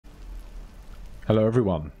Hello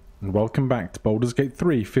everyone, and welcome back to Baldur's Gate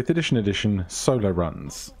 3 5th edition solo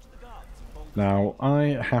runs. Now,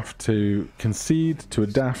 I have to concede to a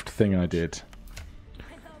daft thing I did.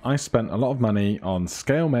 I spent a lot of money on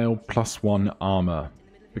Scale Mail +1 armor,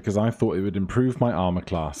 because I thought it would improve my armor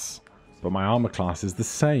class. But my armor class is the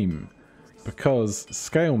same, because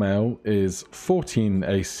Scale Mail is 14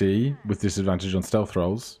 AC with disadvantage on stealth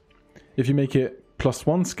rolls. If you make it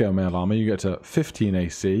 +1 Scale Mail armor, you get to 15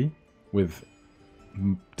 AC with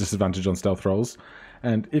disadvantage on stealth rolls,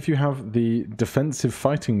 and if you have the defensive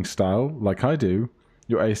fighting style like I do,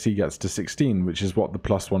 your AC gets to 16, which is what the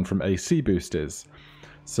 +1 from AC boost is.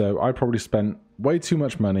 So I probably spent way too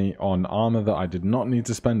much money on armor that I did not need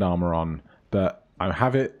to spend armor on, but I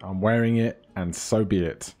have it, I'm wearing it, and so be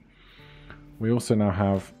it. We also now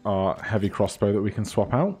have our heavy crossbow that we can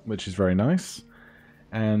swap out, which is very nice.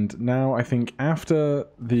 And now I think after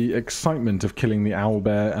the excitement of killing the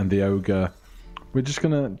owlbear and the ogre, we're just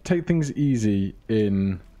going to take things easy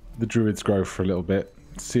in the Druid's Grove for a little bit.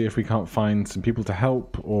 See if we can't find some people to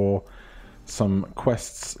help or some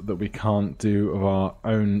quests that we can't do of our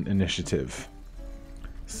own initiative.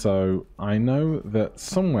 So I know that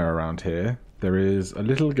somewhere around here there is a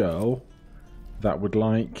little girl that would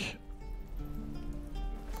like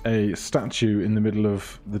a statue in the middle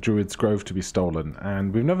of the Druid's Grove to be stolen,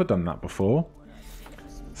 and we've never done that before.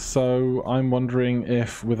 So I'm wondering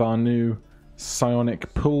if with our new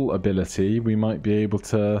psionic pull ability we might be able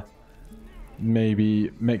to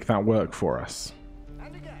maybe make that work for us.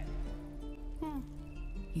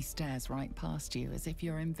 He stares right past you as if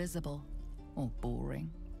you're invisible or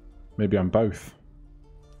boring. Maybe I'm both.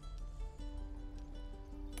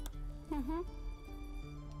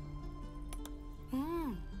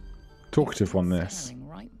 Talkative one, this. Staring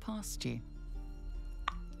right past you.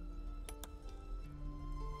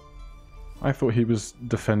 I thought he was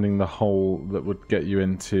defending the hole that would get you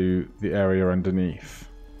into the area underneath.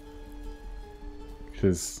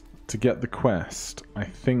 Because to get the quest, I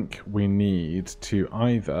think we need to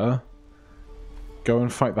either go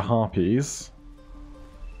and fight the harpies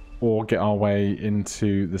or get our way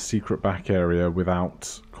into the secret back area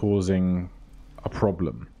without causing a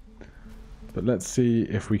problem. But let's see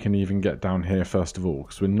if we can even get down here first of all,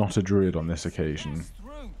 because we're not a druid on this occasion.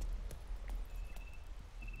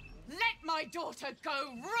 My daughter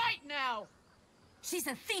go right now! She's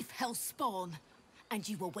a thief, hellspawn, and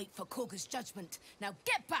you will wait for Korga's judgment. Now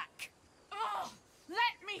get back! Oh,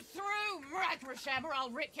 let me through, Ragrasham, or I'll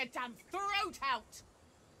rip your damn throat out!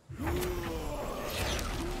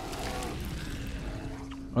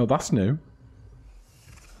 Oh, that's new.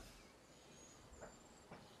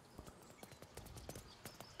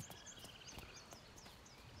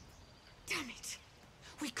 Damn it!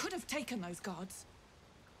 We could have taken those guards.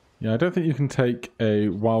 Yeah, I don't think you can take a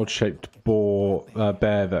wild-shaped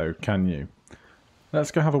bear, though, can you?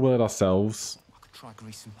 Let's go have a word ourselves. I could try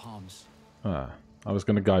greasing palms. I was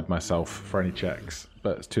going to guide myself for any checks,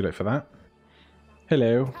 but it's too late for that.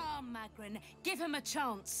 Hello. Come, Magrin, give him a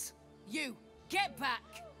chance. You, get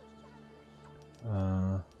back!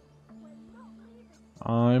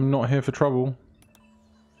 I'm not here for trouble.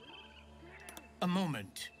 A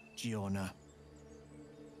moment, Giona.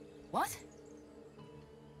 What?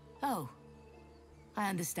 Oh, I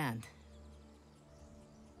understand.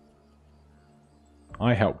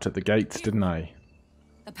 I helped at the gates, didn't I?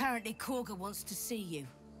 Apparently Korga wants to see you.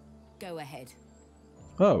 Go ahead.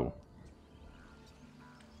 Oh.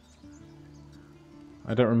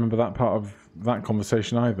 I don't remember that part of that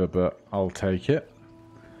conversation either, but I'll take it.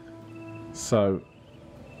 So,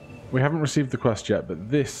 we haven't received the quest yet,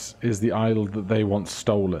 but this is the idol that they want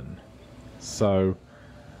stolen. So,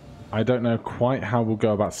 I don't know quite how we'll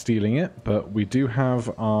go about stealing it, but we do have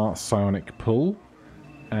our psionic pull,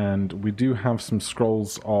 and we do have some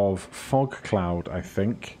scrolls of fog cloud, I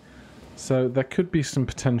think. So there could be some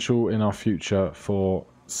potential in our future for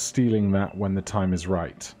stealing that when the time is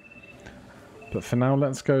right. But for now,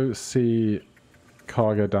 let's go see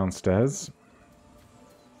Cargo downstairs.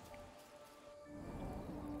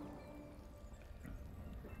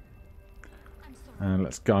 And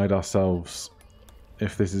let's guide ourselves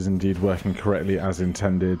if this is indeed working correctly as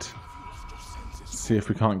intended. See if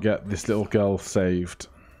we can't get this little girl saved.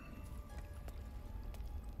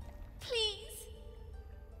 Please.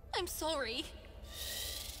 I'm sorry.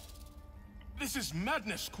 This is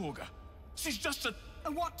madness, Korga. She's just a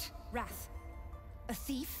what, Wrath? A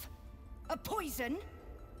thief? A poison?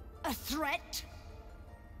 A threat?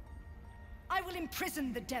 I will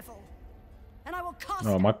imprison the devil, and I will cast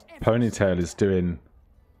Oh, my out every ponytail is doing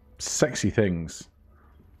sexy things.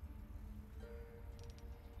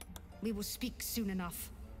 We will speak soon enough.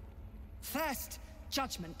 First,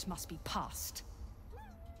 judgment must be passed.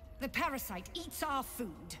 The parasite eats our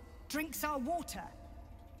food, drinks our water,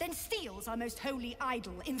 then steals our most holy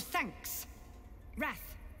idol in thanks.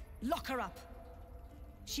 Wrath, lock her up.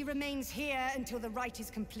 She remains here until the rite is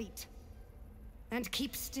complete. And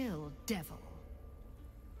keep still, devil.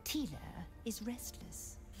 Tila is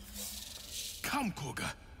restless. Come,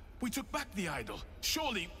 Kurga. We took back the idol.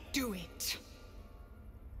 Surely... Do it.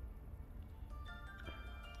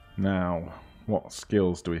 Now, what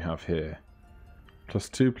skills do we have here?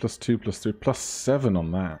 +2, +2, +3, +7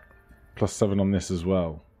 on that. +7 on this as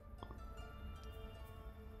well.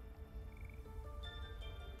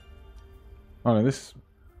 Oh no, this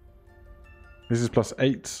is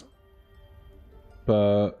 +8,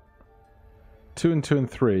 but 2 and 2 and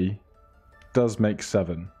 3 does make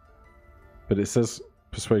 7, but it says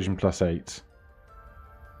persuasion +8.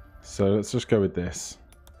 So let's just go with this.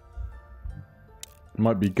 It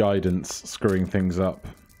might be guidance screwing things up.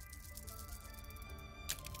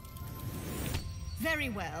 Very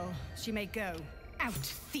well. She may go. Out,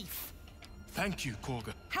 thief. Thank you,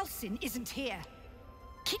 Kurga. Halsin isn't here.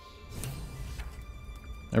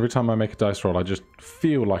 Every time I make a dice roll, I just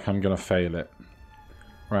feel like I'm going to fail it.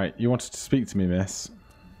 Right, you wanted to speak to me, miss?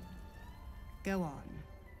 Go on.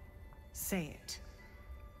 Say it.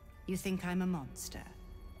 You think I'm a monster?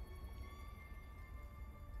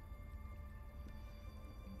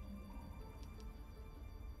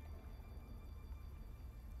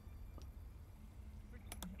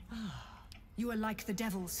 You are like the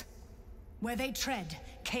devils. Where they tread,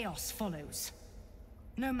 chaos follows.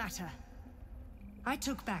 No matter. I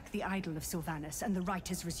took back the idol of Sylvanus, and the rite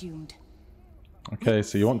has resumed. Okay,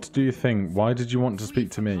 so you want to do your thing. Why did you want to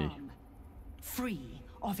speak to me? Harm, free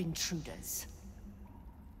of intruders.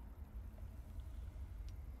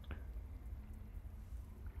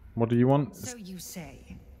 What do you want? So you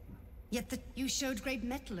say. Yet you showed great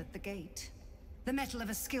mettle at the gate. The mettle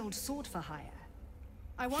of a skilled sword for hire.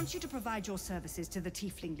 I want you to provide your services to the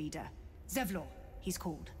tiefling leader. Zevlor, he's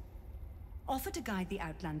called. Offer to guide the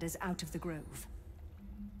outlanders out of the grove.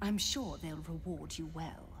 I'm sure they'll reward you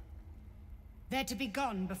well. They're to be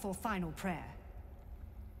gone before final prayer.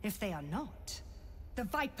 If they are not, the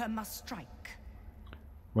Viper must strike.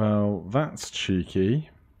 Well, that's cheeky.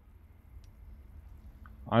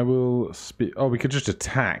 I will speak... Oh, we could just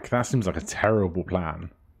attack. That seems like a terrible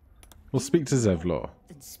plan. We'll speak to Zevlor.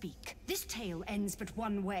 Then speak. This tale ends but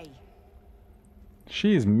one way.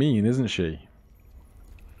 She is mean, isn't she?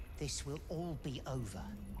 This will all be over.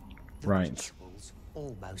 The Right. ritual's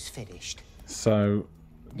almost finished. So,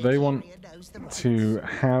 they want to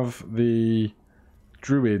have the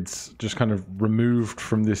druids just kind of removed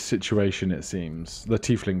from this situation, it seems. The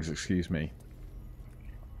tieflings, excuse me.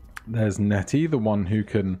 There's Nettie, the one who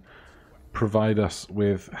can provide us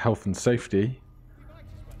with health and safety.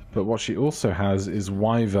 But what she also has is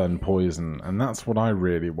wyvern poison, and that's what I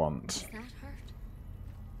really want. That hurt.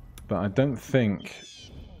 But I don't think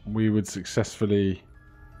we would successfully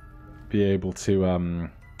be able to I know.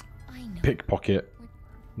 pickpocket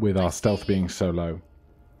with our stealth being so low.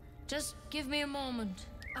 Just give me a moment.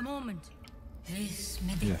 A moment. This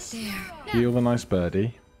may be Yes. there. Heal the nice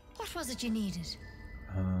birdie. What was it you needed?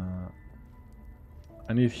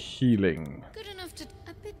 I need healing. Good enough to...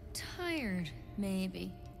 A bit tired,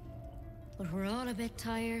 maybe. But we're all a bit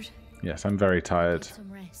tired. Yes, I'm very tired. Get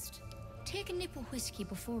some rest. Take a nip of whiskey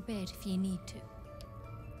before bed if you need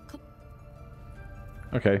to.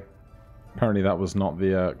 Okay. Apparently that was not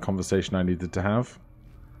the conversation I needed to have.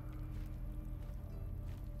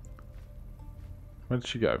 Where did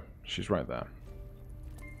she go? She's right there.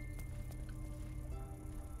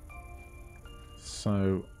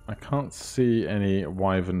 So, I can't see any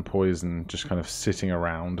wyvern poison just kind of sitting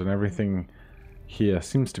around, and everything here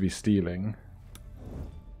seems to be stealing.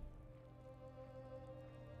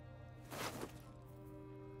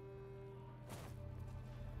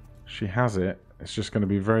 She has it. It's just going to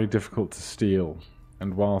be very difficult to steal.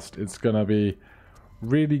 And whilst it's going to be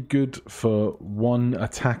really good for one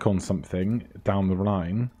attack on something down the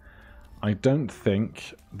line, I don't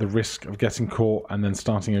think the risk of getting caught and then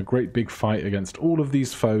starting a great big fight against all of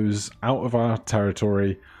these foes out of our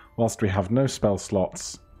territory whilst we have no spell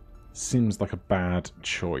slots seems like a bad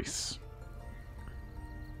choice.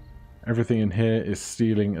 Everything in here is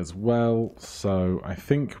stealing as well, so I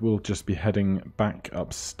think we'll just be heading back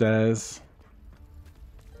upstairs.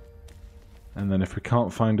 And then if we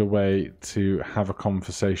can't find a way to have a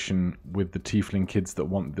conversation with the tiefling kids that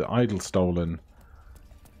want the idol stolen,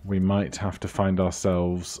 we might have to find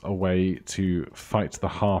ourselves a way to fight the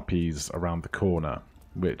harpies around the corner,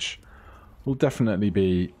 which will definitely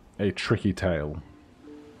be a tricky tale.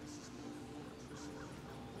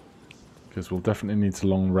 because we'll definitely need to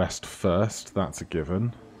long rest first. That's a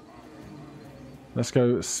given. Let's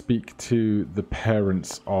go speak to the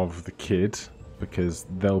parents of the kid, because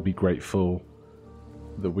they'll be grateful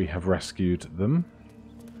that we have rescued them.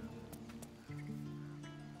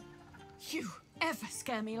 You ever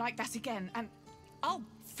scare me like that again, and I'll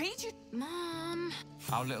feed you. Mom.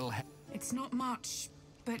 Our little It's not much,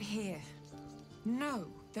 but here. Know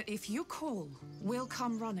that if you call, we'll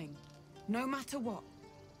come running, no matter what.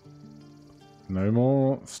 No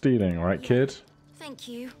more stealing, right, kid? Thank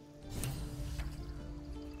you.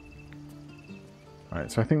 Alright,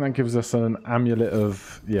 so I think that gives us an amulet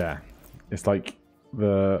of... yeah, it's like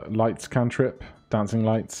the lights cantrip, dancing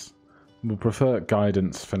lights. We'll prefer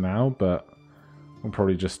guidance for now, but we'll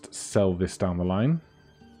probably just sell this down the line.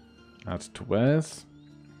 Add to wares.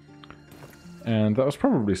 And that was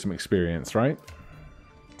probably some experience, right?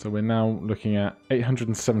 So we're now looking at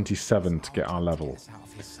 877 to get our level. out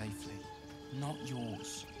of here safely, not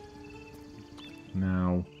yours.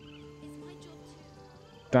 Now,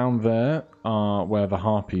 down there are where the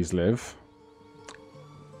harpies live.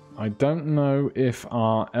 I don't know if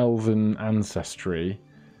our elven ancestry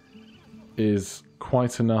is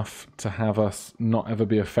quite enough to have us not ever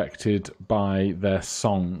be affected by their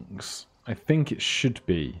songs. I think it should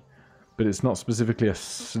be, but it's not specifically a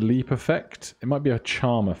sleep effect. It might be a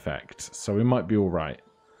charm effect, so we might be alright.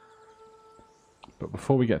 But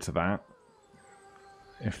before we get to that,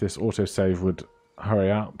 if this autosave would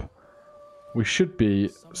hurry up, we should be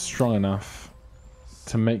strong enough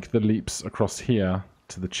to make the leaps across here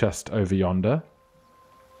to the chest over yonder,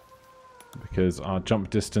 because our jump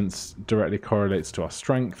distance directly correlates to our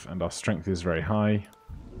strength, and our strength is very high.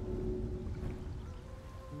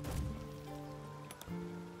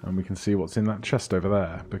 And we can see what's in that chest over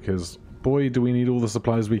there, because boy do we need all the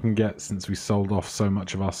supplies we can get since we sold off so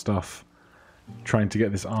much of our stuff trying to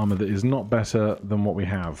get this armor that is not better than what we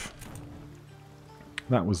have.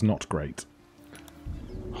 That was not great.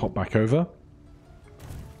 Hop back over.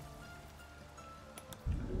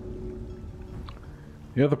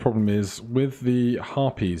 The other problem is, with the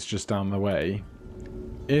harpies just down the way,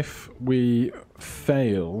 if we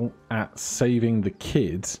fail at saving the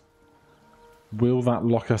kid, will that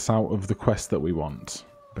lock us out of the quest that we want?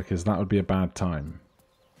 Because that would be a bad time.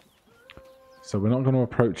 So we're not going to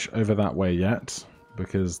approach over that way yet,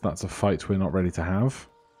 because that's a fight we're not ready to have.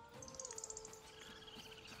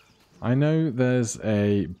 I know there's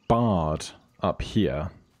a bard up here.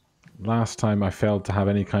 Last time I failed to have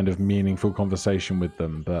any kind of meaningful conversation with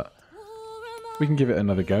them, but we can give it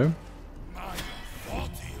another go. No,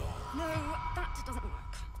 that doesn't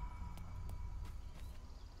work.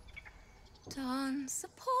 Dance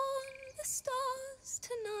upon the stars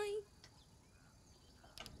tonight.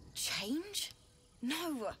 Change?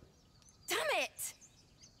 No. Damn it!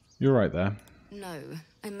 You're right there. No,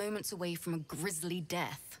 I'm moments away from a grisly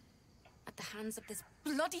death. At the hands of this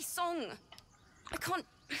bloody song. I can't...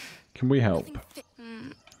 Can we help?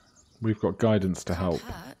 nothing We've got guidance to help.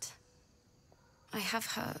 hurt. I have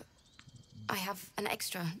her. I have an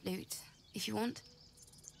extra loot, if you want.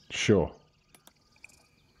 Sure.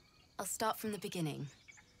 I'll start from the beginning.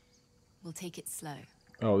 We'll take it slow.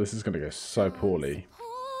 Oh, this is going to go so poorly.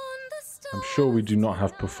 Upon the I'm sure we do not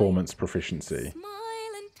have stars performance proficiency.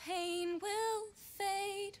 smile and pain will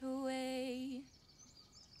fade away.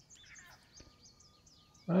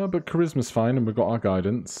 But charisma's fine, and we've got our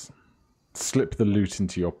guidance. Slip the loot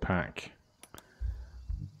into your pack.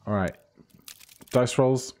 Alright. Dice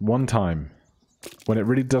rolls, one time. When it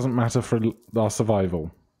really doesn't matter for our survival.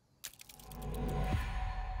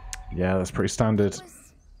 Yeah, that's pretty standard.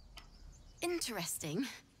 Interesting.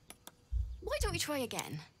 Why don't we try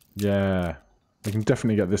again? Yeah. We can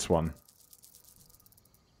definitely get this one.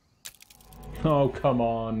 Oh, come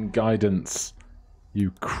on. Guidance.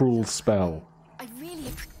 You cruel spell. I really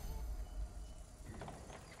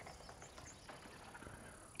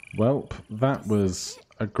Welp, that was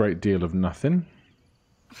a great deal of nothing.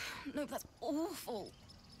 No, that's awful.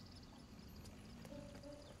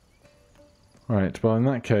 Right, well in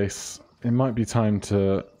that case, it might be time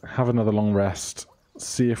to have another long rest,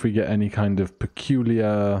 see if we get any kind of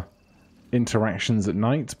peculiar interactions at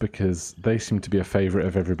night, because they seem to be a favourite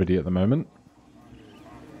of everybody at the moment.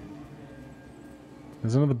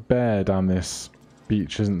 There's another bear down this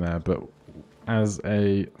beach, isn't there? But as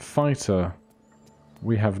a fighter,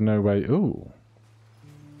 we have no way... Ooh.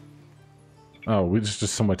 Oh, it's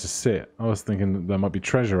just somewhere to sit. I was thinking that there might be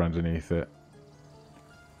treasure underneath it.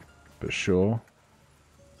 But sure.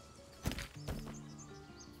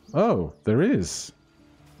 Oh, there is.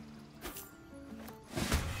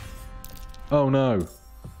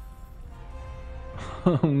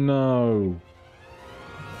 Oh no.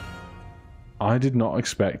 I did not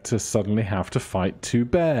expect to suddenly have to fight 2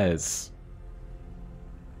 bears.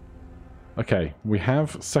 Okay, we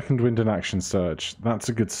have Second Wind and Action Surge. That's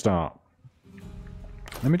a good start.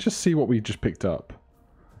 Let me just see what we just picked up.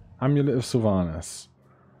 Amulet of Sylvanas.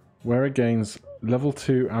 Where it gains level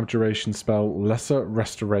 2 abjuration spell, Lesser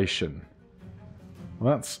Restoration.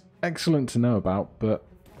 Well, that's excellent to know about, but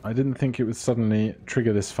I didn't think it would suddenly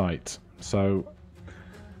trigger this fight. So,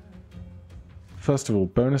 first of all,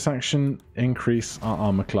 bonus action, increase our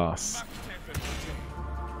armor class.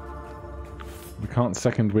 We can't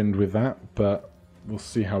second wind with that, but we'll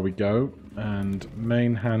see how we go. And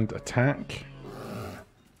main hand attack.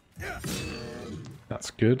 That's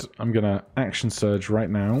good. I'm going to action surge right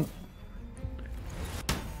now.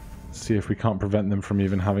 See if we can't prevent them from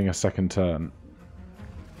even having a second turn.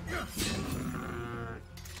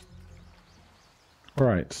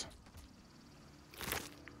 Alright.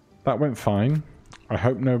 That went fine. I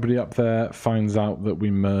hope nobody up there finds out that we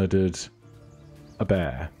murdered a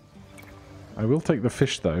bear. I will take the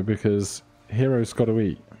fish though, because Hero's got to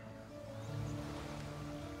eat.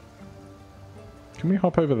 Can we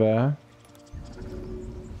hop over there?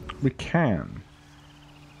 We can.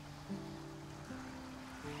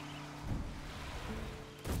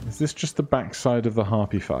 Is this just the backside of the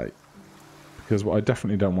harpy fight? Because what I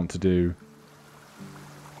definitely don't want to do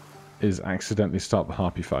is accidentally start the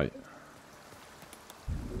harpy fight.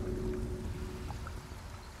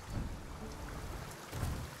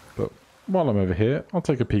 But while I'm over here, I'll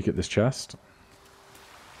take a peek at this chest.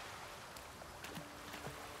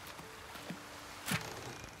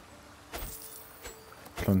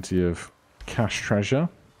 Plenty of cash treasure.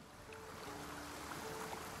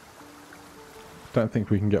 Don't think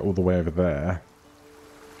we can get all the way over there.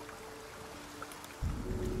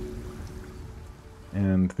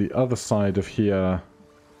 And the other side of here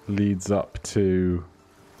leads up to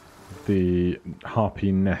the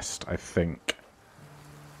harpy nest, I think.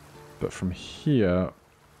 But from here,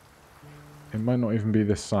 it might not even be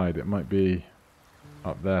this side. It might be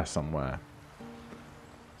up there somewhere.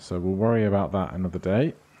 So we'll worry about that another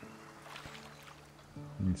day.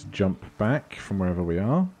 We need to jump back from wherever we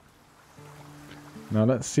are. Now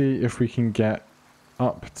let's see if we can get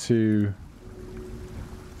up to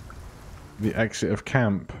the exit of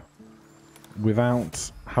camp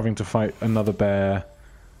without having to fight another bear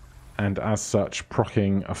and as such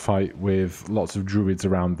proccing a fight with lots of druids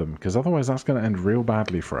around them, because otherwise that's going to end real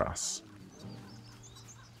badly for us.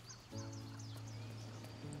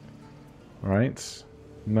 Right,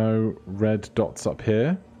 no red dots up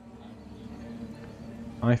here.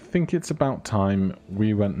 I think it's about time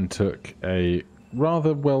we went and took a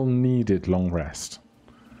rather well needed long rest.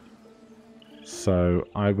 So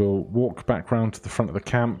I will walk back round to the front of the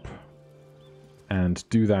camp and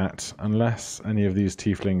do that unless any of these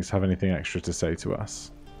tieflings have anything extra to say to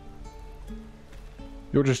us.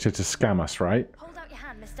 You're just here to scam us, right? Hold out your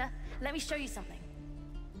hand, mister. Let me show you something.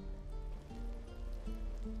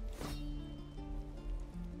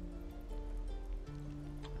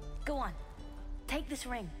 Go on. Take this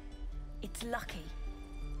ring. It's lucky.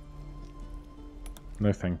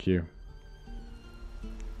 No, thank you.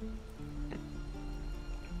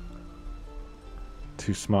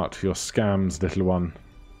 Too smart for your scams, little one.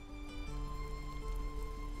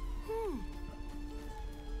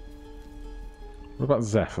 What about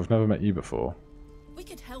Zeph? I've never met you before. We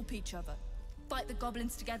could help each other. Fight the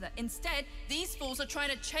goblins together. Instead, these fools are trying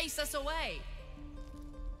to chase us away.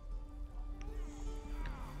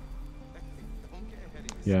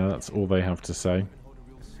 Yeah, that's all they have to say.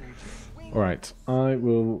 Alright, I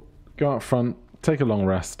will go out front, take a long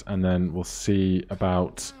rest, and then we'll see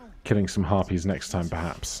about killing some harpies next time,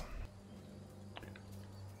 perhaps.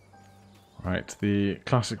 Right, the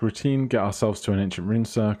classic routine, get ourselves to an ancient rune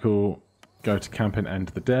circle, go to camp and end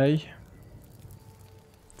the day.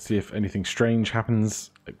 See if anything strange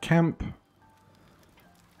happens at camp.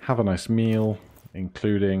 Have a nice meal,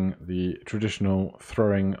 including the traditional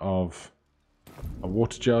throwing of a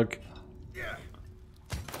water jug.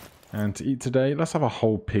 And to eat today, let's have a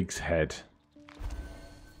whole pig's head.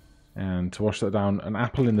 And to wash that down, an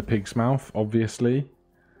apple in the pig's mouth, obviously.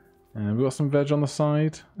 And we've got some veg on the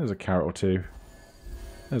side. There's a carrot or two.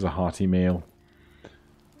 There's a hearty meal.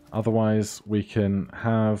 Otherwise, we can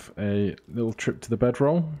have a little trip to the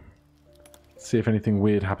bedroll. See if anything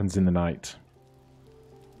weird happens in the night.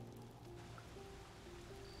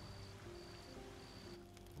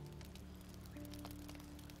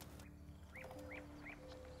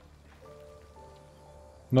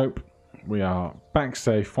 Nope. We are back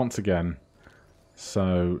safe once again.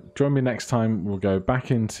 So join me next time. We'll go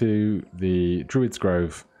back into the Druid's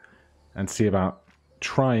Grove and see about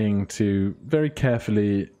trying to very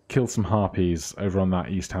carefully kill some harpies over on that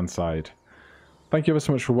east-hand side. Thank you ever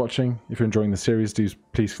so much for watching. If you're enjoying the series, do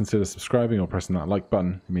please consider subscribing or pressing that like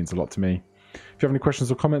button. It means a lot to me. If you have any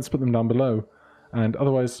questions or comments, put them down below. And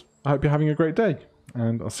otherwise, I hope you're having a great day.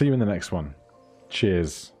 And I'll see you in the next one.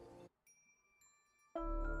 Cheers.